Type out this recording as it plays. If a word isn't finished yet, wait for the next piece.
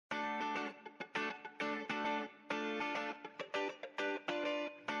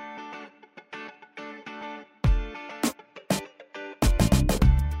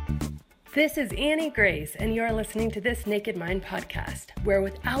This is Annie Grace, and you are listening to This Naked Mind podcast, where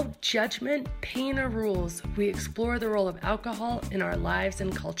without judgment, pain, or rules, we explore the role of alcohol in our lives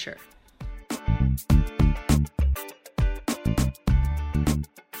and culture.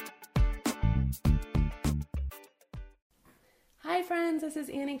 Hi friends, this is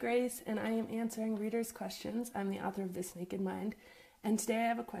Annie Grace, and I am answering readers' questions. I'm the author of This Naked Mind, and today I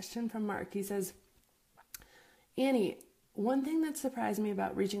have a question from Mark. He says, Annie, one thing that surprised me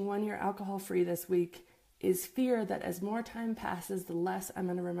about reaching 1 year alcohol-free this week is fear that as more time passes, the less I'm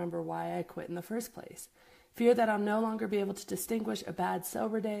going to remember why I quit in the first place. Fear that I'll no longer be able to distinguish a bad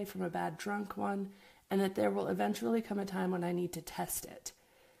sober day from a bad drunk one, and that there will eventually come a time when I need to test it.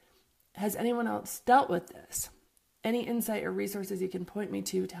 Has anyone else dealt with this? Any insight or resources you can point me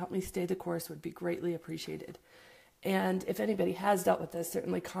to help me stay the course would be greatly appreciated. And if anybody has dealt with this,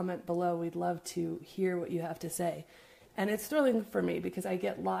 certainly comment below. We'd love to hear what you have to say. And it's thrilling for me because I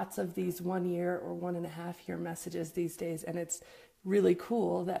get lots of these 1 year or 1.5 year messages these days. And it's really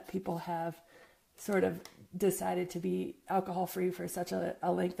cool that people have sort of decided to be alcohol free for such a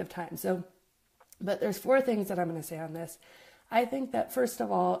length of time. But there's 4 things that I'm going to say on this. I think that first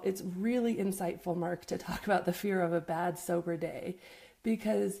of all, it's really insightful, Mark, to talk about the fear of a bad sober day,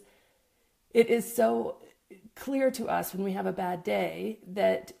 because it is so clear to us when we have a bad day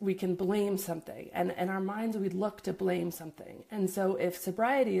that we can blame something, and in our minds we look to blame something. And so if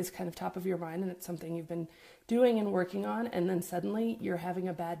sobriety is kind of top of your mind and it's something you've been doing and working on, and then suddenly you're having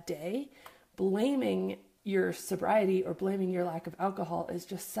a bad day, blaming your sobriety or blaming your lack of alcohol is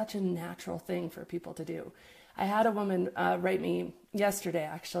just such a natural thing for people to do. I had a woman write me yesterday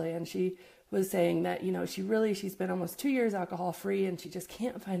actually, and she was saying that, she's been almost 2 years alcohol free and she just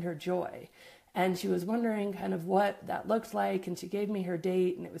can't find her joy. And she was wondering kind of what that looked like, and she gave me her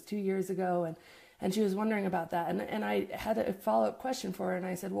date, and it was 2 years ago, and she was wondering about that. And I had a follow-up question for her, and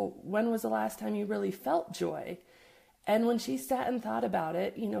I said, well, when was the last time you really felt joy? And when she sat and thought about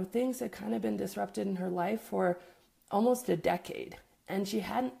it, things had kind of been disrupted in her life for almost a decade, and she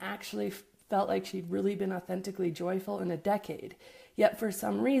hadn't actually felt like she'd really been authentically joyful in a decade. Yet for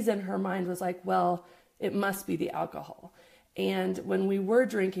some reason, her mind was like, well, it must be the alcohol. And when we were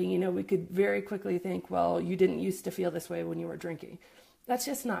drinking, we could very quickly think, well, you didn't used to feel this way when you were drinking. That's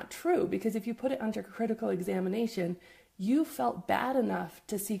just not true, because if you put it under critical examination, you felt bad enough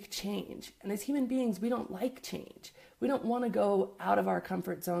to seek change. And as human beings, we don't like change. We don't want to go out of our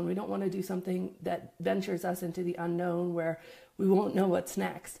comfort zone. We don't want to do something that ventures us into the unknown where we won't know what's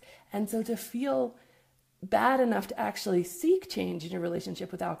next. And so to feel bad enough to actually seek change in your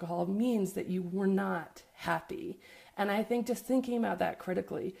relationship with alcohol means that you were not happy. And I think just thinking about that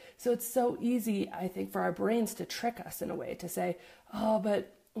critically. So it's so easy, I think, for our brains to trick us in a way to say, oh,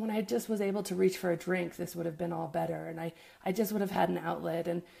 but when I just was able to reach for a drink, this would have been all better. And I just would have had an outlet.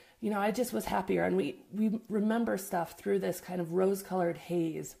 And, I just was happier. And we remember stuff through this kind of rose-colored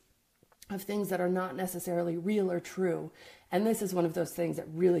haze of things that are not necessarily real or true. And this is one of those things that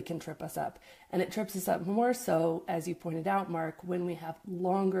really can trip us up. And it trips us up more so, as you pointed out, Mark, when we have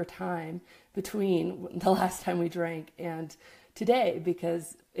longer time between the last time we drank and today,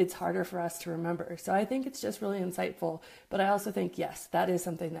 because it's harder for us to remember. So I think it's just really insightful. But I also think, yes, that is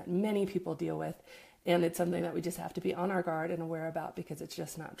something that many people deal with. And it's something that we just have to be on our guard and aware about, because it's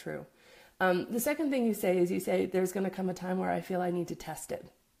just not true. The second thing you say there's going to come a time where I feel I need to test it.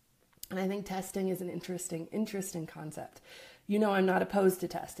 And I think testing is an interesting concept. I'm not opposed to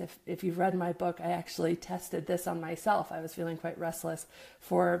test. If you've read my book, I actually tested this on myself. I was feeling quite restless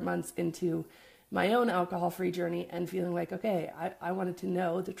 4 months into my own alcohol-free journey and feeling like, okay, I wanted to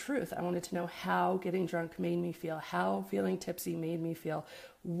know the truth. I wanted to know how getting drunk made me feel, how feeling tipsy made me feel,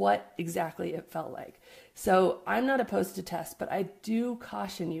 what exactly it felt like. So I'm not opposed to test, but I do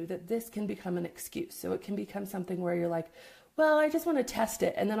caution you that this can become an excuse. So it can become something where you're like, well, I just want to test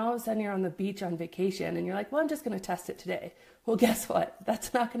it. And then all of a sudden you're on the beach on vacation and you're like, well, I'm just going to test it today. Well, guess what?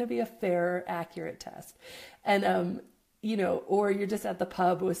 That's not going to be a fair, accurate test. And, or you're just at the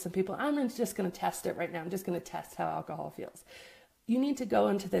pub with some people. I'm just going to test it right now. I'm just going to test how alcohol feels. You need to go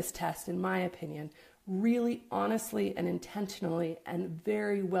into this test, in my opinion, really honestly and intentionally and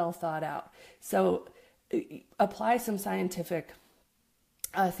very well thought out. So apply some scientific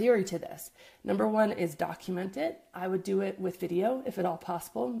theory to this. Number one is document it. I would do it with video if at all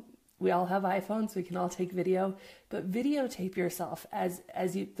possible. We all have iPhones, we can all take video, but videotape yourself as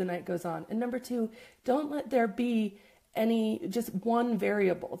the night goes on. And number two, don't let there be just one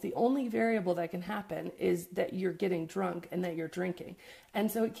variable. The only variable that can happen is that you're getting drunk and that you're drinking. And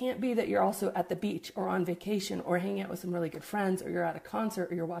so it can't be that you're also at the beach or on vacation or hanging out with some really good friends, or you're at a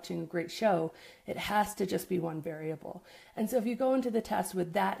concert, or you're watching a great show. It has to just be one variable. And so if you go into the test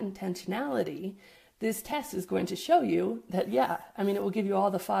with that intentionality, this test is going to show you that, it will give you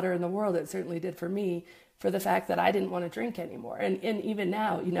all the fodder in the world. It certainly did for me, for the fact that I didn't want to drink anymore. And even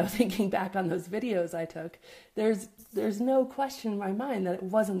now, thinking back on those videos I took, there's no question in my mind that it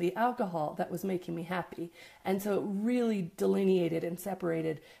wasn't the alcohol that was making me happy. And so it really delineated and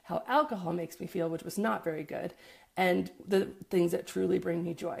separated how alcohol makes me feel, which was not very good, and the things that truly bring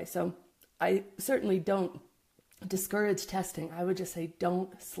me joy. So I certainly don't discourage testing. I would just say,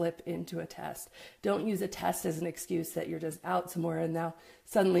 don't slip into a test. Don't use a test as an excuse that you're just out somewhere and now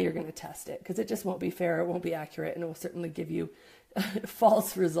suddenly you're going to test it, because it just won't be fair. It won't be accurate, and it will certainly give you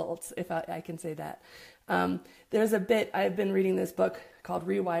false results, if I can say that. There's a bit, I've been reading this book called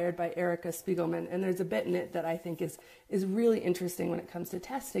Rewired by Erica Spiegelman, and there's a bit in it that I think is really interesting when it comes to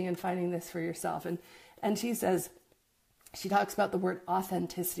testing and finding this for yourself. And she talks about the word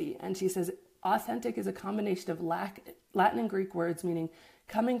authenticity, and she says, authentic is a combination of Latin and Greek words meaning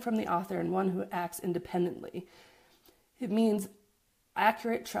coming from the author and one who acts independently. It means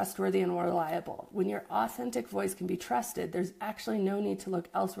accurate, trustworthy, and reliable. When your authentic voice can be trusted, there's actually no need to look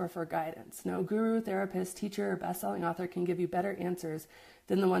elsewhere for guidance. No guru, therapist, teacher, or best-selling author can give you better answers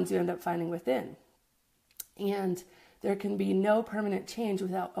than the ones you end up finding within. And there can be no permanent change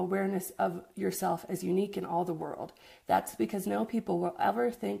without awareness of yourself as unique in all the world. That's because no people will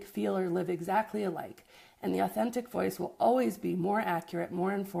ever think, feel, or live exactly alike. And the authentic voice will always be more accurate,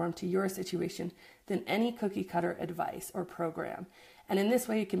 more informed to your situation than any cookie cutter advice or program. And in this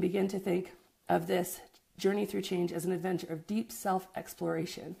way, you can begin to think of this journey through change as an adventure of deep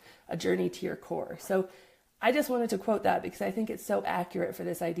self-exploration, a journey to your core. So I just wanted to quote that because I think it's so accurate for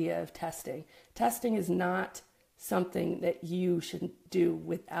this idea of testing. Testing is not something that you should do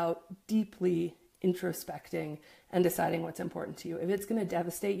without deeply introspecting and deciding what's important to you. If it's going to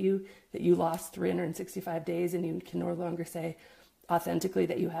devastate you that you lost 365 days and you can no longer say authentically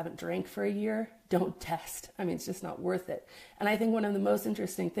that you haven't drank for a year, don't test. It's just not worth it. And I think one of the most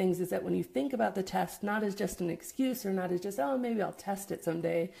interesting things is that when you think about the test, not as just an excuse or not as just, maybe I'll test it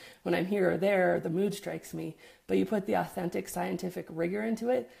someday when I'm here or there, or the mood strikes me, but you put the authentic scientific rigor into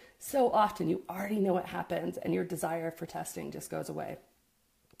it, so often you already know what happens and your desire for testing just goes away.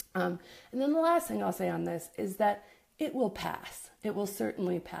 And then the last thing I'll say on this is that it will pass. It will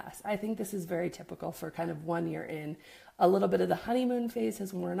certainly pass. I think this is very typical for kind of 1 year in. A little bit of the honeymoon phase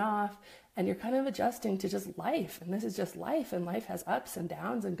has worn off and you're kind of adjusting to just life. And this is just life, and life has ups and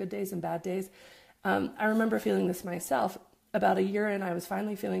downs and good days and bad days. I remember feeling this myself. About a year in, I was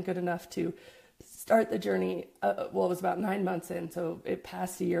finally feeling good enough to start the journey. It was about 9 months in, so it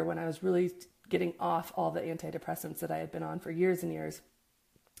passed a year when I was really getting off all the antidepressants that I had been on for years and years.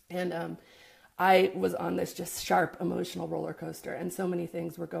 And I was on this just sharp emotional roller coaster, and so many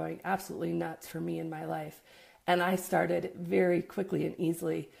things were going absolutely nuts for me in my life. And I started very quickly and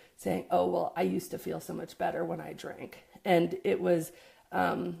easily saying, I used to feel so much better when I drank. And it was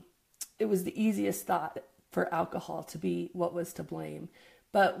the easiest thought for alcohol to be what was to blame.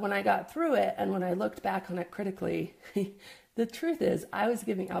 But when I got through it and when I looked back on it critically, the truth is I was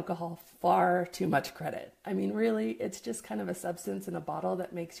giving alcohol far too much credit. Really, it's just kind of a substance in a bottle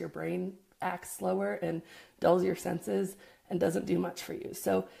that makes your brain act slower and dulls your senses and doesn't do much for you.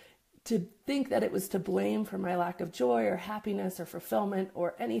 So to think that it was to blame for my lack of joy or happiness or fulfillment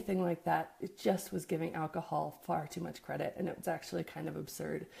or anything like that, it just was giving alcohol far too much credit, and it was actually kind of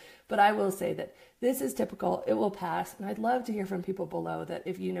absurd. But I will say that this is typical. It will pass, and I'd love to hear from people below that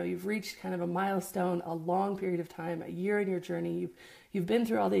if you've reached kind of a milestone, a long period of time, a year in your journey, you've been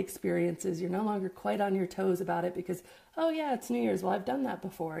through all the experiences, you're no longer quite on your toes about it because, it's New Year's, well, I've done that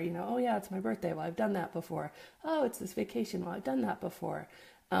before. It's my birthday, well, I've done that before. It's this vacation, well, I've done that before.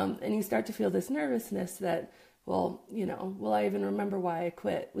 And you start to feel this nervousness that, will I even remember why I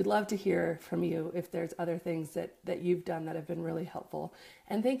quit? We'd love to hear from you if there's other things that you've done that have been really helpful.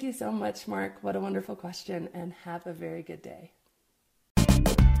 And thank you so much, Mark. What a wonderful question, and have a very good day.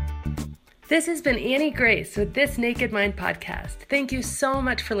 This has been Annie Grace with This Naked Mind podcast. Thank you so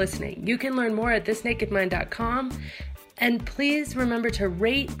much for listening. You can learn more at thisnakedmind.com. And please remember to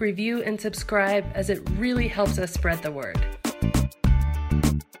rate, review, and subscribe, as it really helps us spread the word.